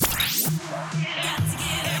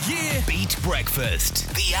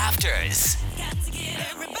breakfast. The Afters.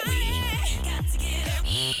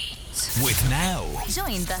 With Now.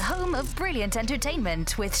 Join the home of brilliant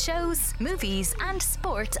entertainment with shows, movies and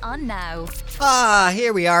sport on Now.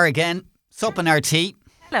 Here we are again. Supping our tea.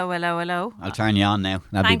 Hello. I'll turn you on now.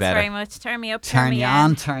 That'll Thanks be better. very much. Turn me up, Turn me you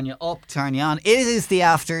on, turn you up, turn you on. It is the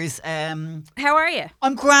Afters. How are you?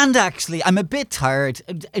 I'm grand, actually. I'm a bit tired.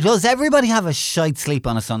 Does everybody have a shite sleep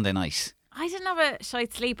on a Sunday night? I didn't have a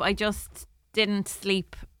shite sleep. I just didn't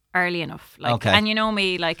sleep early enough. Okay. And you know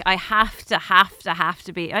me, I have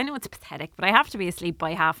to be, I know it's pathetic, but I have to be asleep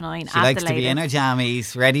by 9:30 She likes to be in her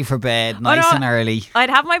jammies, ready for bed, and early. I'd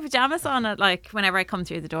have my pyjamas on whenever I come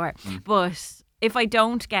through the door. But if I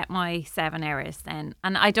don't get my 7 hours then,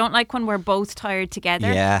 and I don't like when we're both tired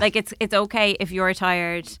together. Yeah. It's okay if you're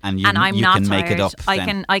tired And I'm you not can tired. make it up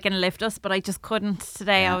I can lift us, but I just couldn't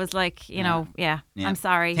today. Yeah. I was like, Yeah. I'm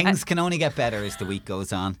sorry. Things can only get better as the week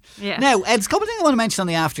goes on. Yeah. Now, there's a couple of things I want to mention on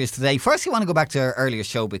the Afters today. First, I want to go back to our earlier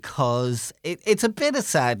show because it's a bit of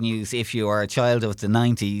sad news if you are a child of the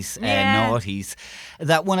 90s and noughties,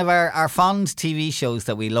 that one of our fond TV shows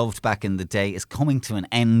that we loved back in the day is coming to an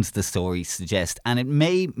end, the stories suggest. And it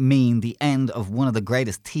may mean the end of one of the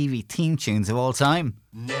greatest TV theme tunes of all time.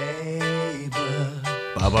 Neighbor,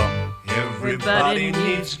 Baba. everybody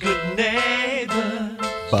needs good neighbors.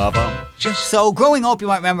 Baba. So growing up, you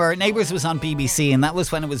might remember Neighbours was on BBC, and that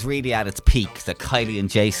was when it was really at its peak. The Kylie and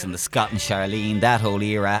Jason, the Scott and Charlene, that whole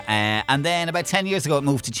era. And then about 10 years ago, it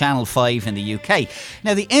moved to Channel 5 in the UK.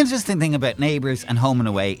 Now, the interesting thing about Neighbours and Home and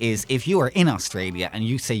Away is if you are in Australia and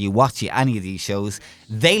you say you watch any of these shows,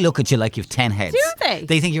 they look at you like you've 10 heads. Do they?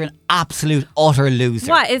 They think you're an absolute, utter loser.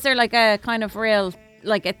 What, is there a kind of real,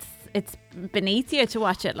 it's beneath you to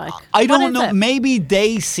watch it? I don't what know. is it? Maybe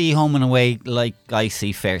they see Home and Away like I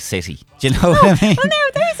see Fair City. Do you know what I mean? Well, now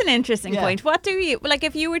there's an interesting Yeah. point. What do you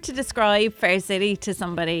if you were to describe Fair City to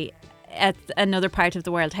somebody at another part of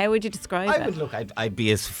the world? How would you describe I it? would look. I'd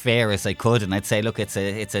be as fair as I could, and I'd say, look, it's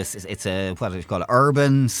a what do you call it?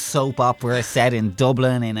 Urban soap opera set in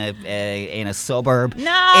Dublin in a suburb.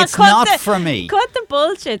 No, it's not for me. Cut the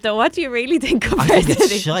bullshit, though. What do you really think of I Fair think it's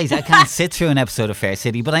City? shite. I can't sit through an episode of Fair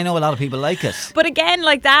City, but I know a lot of people like it. But again,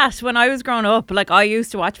 like that, when I was growing up, I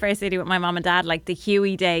used to watch Fair City with my mum and dad, the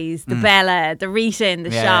Huey days, the Bella, the Rita in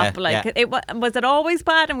the shop. Was it always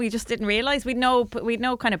bad, and we just didn't realise? We'd no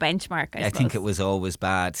kind of benchmark. I think it was always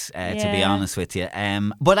bad, to be honest with you.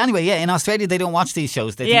 But anyway, in Australia they don't watch these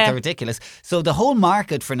shows. They think they're ridiculous. So the whole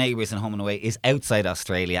market for Neighbours and Home and Away is outside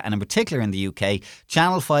Australia, and in particular in the UK.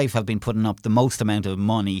 Channel 5 have been putting up the most amount of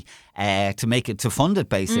money to fund it,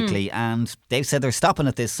 basically. And they've said they're stopping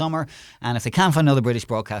it this summer, and if they can't find another British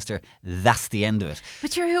broadcaster, that's the end of it.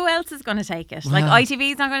 But sure, who else is going to take it?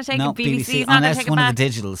 ITV's not going to take it, BBC's not going to unless take it one back. of the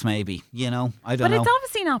digitals, maybe. I don't know. But it's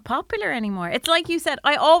obviously not popular anymore. It's like you said,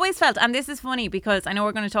 I always felt, and this is funny because I know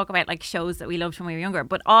we're going to talk about shows that we loved when we were younger,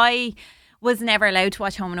 but I was never allowed to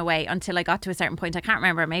watch Home and Away until I got to a certain point. I can't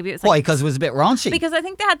remember. Maybe it was why? Because it was a bit raunchy. Because I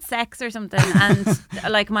think they had sex or something, and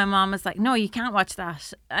my mom was like, "No, you can't watch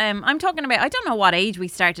that." I'm talking about, I don't know what age we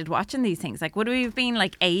started watching these things. Would we have been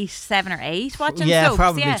 7 or 8 watching soaps?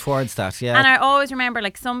 Probably towards that. Yeah, and I always remember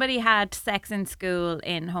somebody had sex in school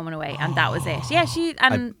in Home and Away, and that was it. Yeah,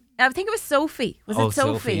 I think it was Sophie. Was it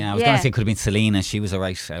Sophie? Yeah, I was going to say it could have been Selena. She was a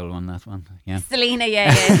right owl on that one. Yeah, Selena,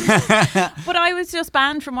 yeah. But I was just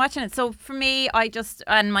banned from watching it. So for me,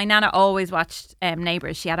 and my nana always watched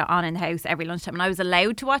Neighbours. She had it on in the house every lunchtime, and I was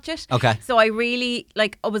allowed to watch it. Okay. So I really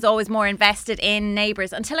I was always more invested in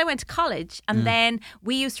Neighbours until I went to college, and then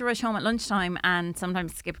we used to rush home at lunchtime and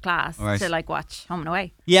sometimes skip class to watch Home and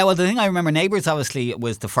Away. Yeah, well, the thing I remember, Neighbours obviously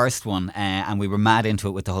was the first one, and we were mad into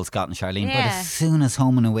it with the whole Scott and Charlene. Yeah. But as soon as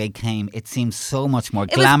Home and Away came, it seemed so much more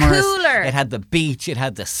glamorous. It was cooler. It had the beach, it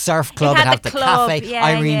had the surf club, it had the club. cafe,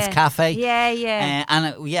 Irene's Cafe.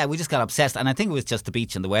 Yeah. We just got obsessed, and I think it was just the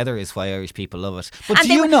beach and the weather is why Irish people love it. But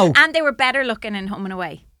and they were better looking in Home and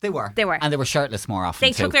Away. They were. And they were shirtless more often.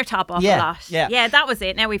 They took their top off a lot. Yeah, that was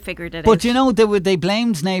it. Now we figured it out. But they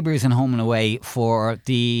blamed Neighbours and Home and Away for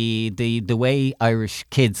the way Irish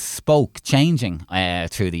kids spoke changing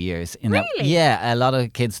through the years. Really? A lot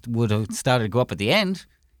of kids would have started to go up at the end.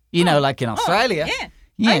 In Australia.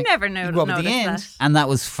 Yeah. I never noticed that. And that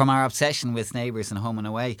was from our obsession with Neighbours and Home and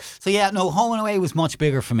Away. So Home and Away was much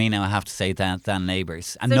bigger for me now, I have to say, than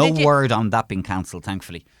Neighbours. And no word on that being cancelled,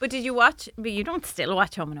 thankfully. But did you watch? But you don't still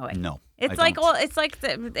watch Home and Away. No. It's like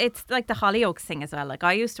the Hollyoaks thing as well.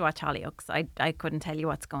 I used to watch Hollyoaks. I couldn't tell you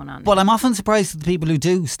what's going on. But I'm often surprised at the people who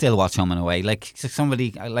do still watch Home and Away.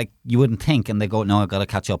 Somebody you wouldn't think, and they go, "No, I've got to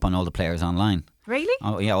catch up on all the players online." Really?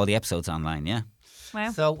 Oh yeah, all the episodes online. Yeah.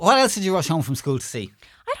 Wow. So what else did you rush home from school to see?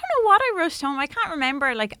 I don't know what I rushed home. I can't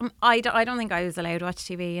remember. Like, I don't think I was allowed to watch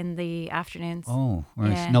TV in the afternoons. Oh,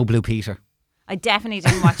 right. Yeah. No Blue Peter. I definitely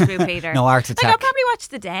didn't watch Blue Peter. No Art Attack. Like, I'll probably watch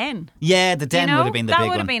The Den. Yeah, The Den would have been the big one. That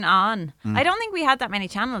would have been on. I don't think we had that many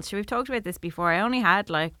channels. We've talked about this before. I only had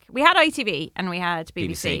we had ITV and we had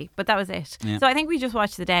BBC. But that was it. Yeah. So I think we just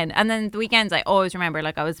watched The Den. And then the weekends, I always remember,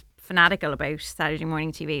 like, I was fanatical about Saturday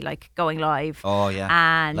morning TV, like going live. Oh, yeah.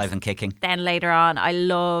 And Live and Kicking. then later on, I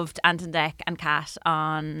loved Ant and Dec and Cat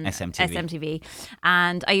on SMTV.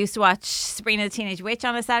 And I used to watch Sabrina the Teenage Witch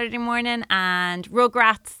on a Saturday morning and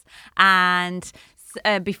Rugrats. And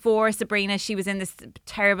before Sabrina, she was in this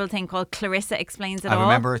terrible thing called Clarissa Explains It All. I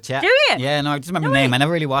remember it, yeah. Do you? Yeah, no, I just remember the name. I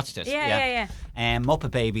never really watched it. Yeah.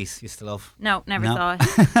 Muppet Babies, used to love. No, never saw it.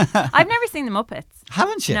 I've never seen the Muppets.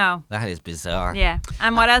 Haven't you? No. That is bizarre. Yeah.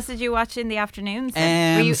 And what else did you watch in the afternoons?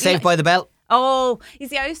 Were Saved by the Bell. Oh, you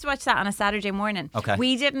see, I used to watch that on a Saturday morning. Okay.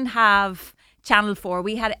 We didn't have Channel 4.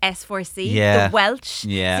 We had S4C, Yeah. the Welsh.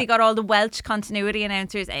 Yeah. So you got all the Welsh continuity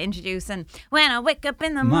announcers introducing, when I wake up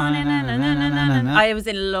in the morning. Na, na, na, na, na, na. I was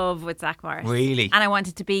in love with Zach Morris. Really? And I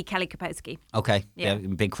wanted to be Kelly Kapowski. Okay. Yeah.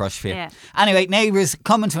 Big crush for you. Yeah. Anyway, Neighbours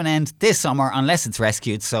coming to an end this summer unless it's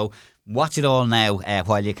rescued. So watch it all now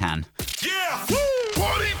while you can. Yeah!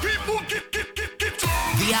 Party people, get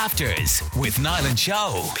The Afters with Niall and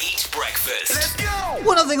Show. Beat Breakfast. Let's go!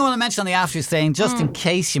 One other thing I want to mention on the Afters saying, just in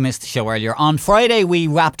case you missed the show earlier, on Friday we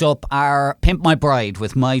wrapped up our Pimp My Bride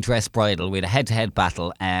with My Dress Bridal. We had a head-to-head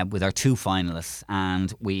battle with our 2 finalists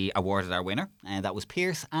and we awarded our winner. That was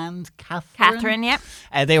Pierce and Catherine. Yep.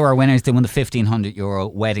 They were our winners. They won the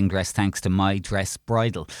 €1,500 wedding dress thanks to My Dress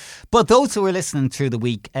Bridal. But those who were listening through the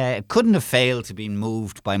week couldn't have failed to be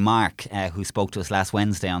moved by Mark, who spoke to us last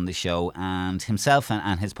Wednesday on the show, and himself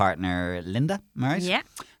and his partner Linda, am I right? Yeah.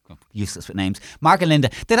 Useless with names. Mark and Linda,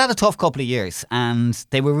 they'd had a tough couple of years and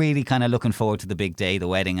they were really kind of looking forward to the big day, the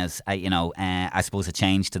wedding, as I suppose a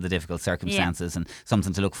change to the difficult circumstances and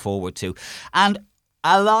something to look forward to. And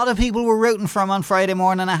a lot of people were rooting for him on Friday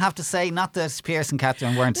morning. I have to say, not that Pierce and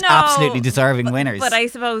Catherine weren't absolutely deserving winners. But I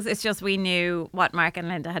suppose it's just we knew what Mark and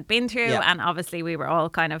Linda had been through, and obviously we were all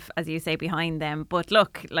kind of, as you say, behind them. But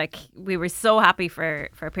look, like, we were so happy for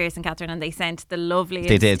Pierce and Catherine, and they sent the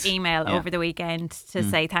loveliest email over the weekend to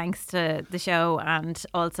say thanks to the show and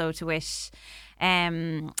also to wish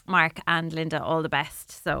Mark and Linda all the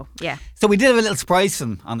best. So yeah. So we did have a little surprise for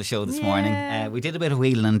them on the show this morning. We did a bit of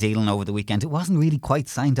wheeling and dealing over the weekend. It wasn't really quite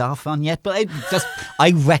signed off on yet, but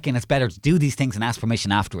I reckon it's better to do these things and ask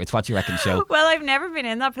permission afterwards. What do you reckon, Show? Well, I've never been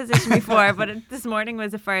in that position before, but this morning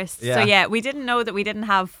was a first. Yeah. So yeah, we didn't know that we didn't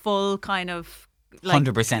have full kind of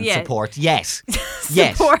 100% support. Yes.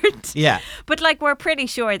 support. Yeah. But like, we're pretty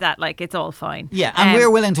sure that like it's all fine. Yeah, and we're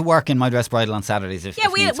willing to work in My Dress Bridal on Saturdays if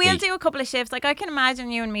we'll do a couple of shifts. Like, I can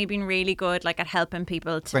imagine you and me being really good like at helping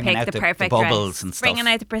people to Bringing pick out the perfect the bubbles dress. and stuff. Bringing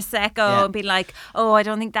out the Prosecco and be like, oh, I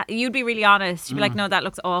don't think that. You'd be really honest. You'd be like, no, that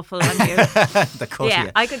looks awful on you. The cut yeah, of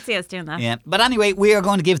you. I could see us doing that. Yeah, but anyway, we are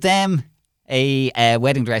going to give them a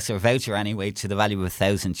wedding dress or voucher anyway to the value of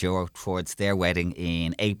 €1,000 towards their wedding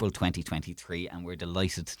in April 2023, and we're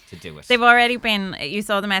delighted to do it. They've already been, you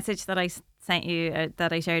saw the message that I sent you,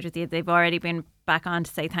 that I shared with you, they've already been back on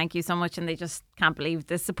to say thank you so much, and they just can't believe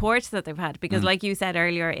the support that they've had, because like you said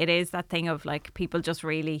earlier, it is that thing of like people just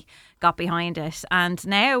really got behind it, and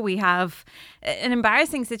now we have an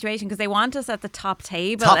embarrassing situation because they want us at the top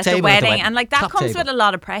table at the wedding, and like that comes with a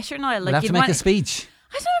lot of pressure now. Like, you'll have to make a speech.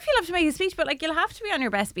 I don't know if you'll have to make a speech, but like, you'll have to be on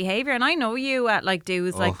your best behaviour. And I know you at like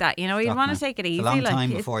dues like that. You know, you want to take it easy. It's a long like, time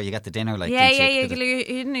before you get the dinner. Like,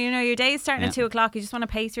 you know, your day's starting at 2:00. You just want to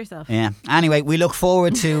pace yourself. Yeah. Anyway, we look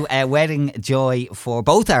forward to wedding joy for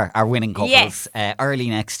both our winning couples early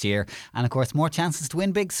next year, and of course more chances to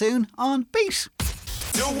win big soon on Beat.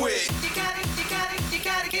 Do it. You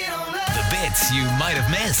gotta get on up. The bits you might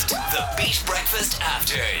have missed. The Beat Breakfast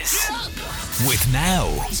Afters. With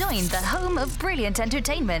Now. Join the home of brilliant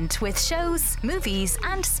entertainment with shows, movies,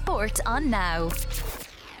 and sport on Now.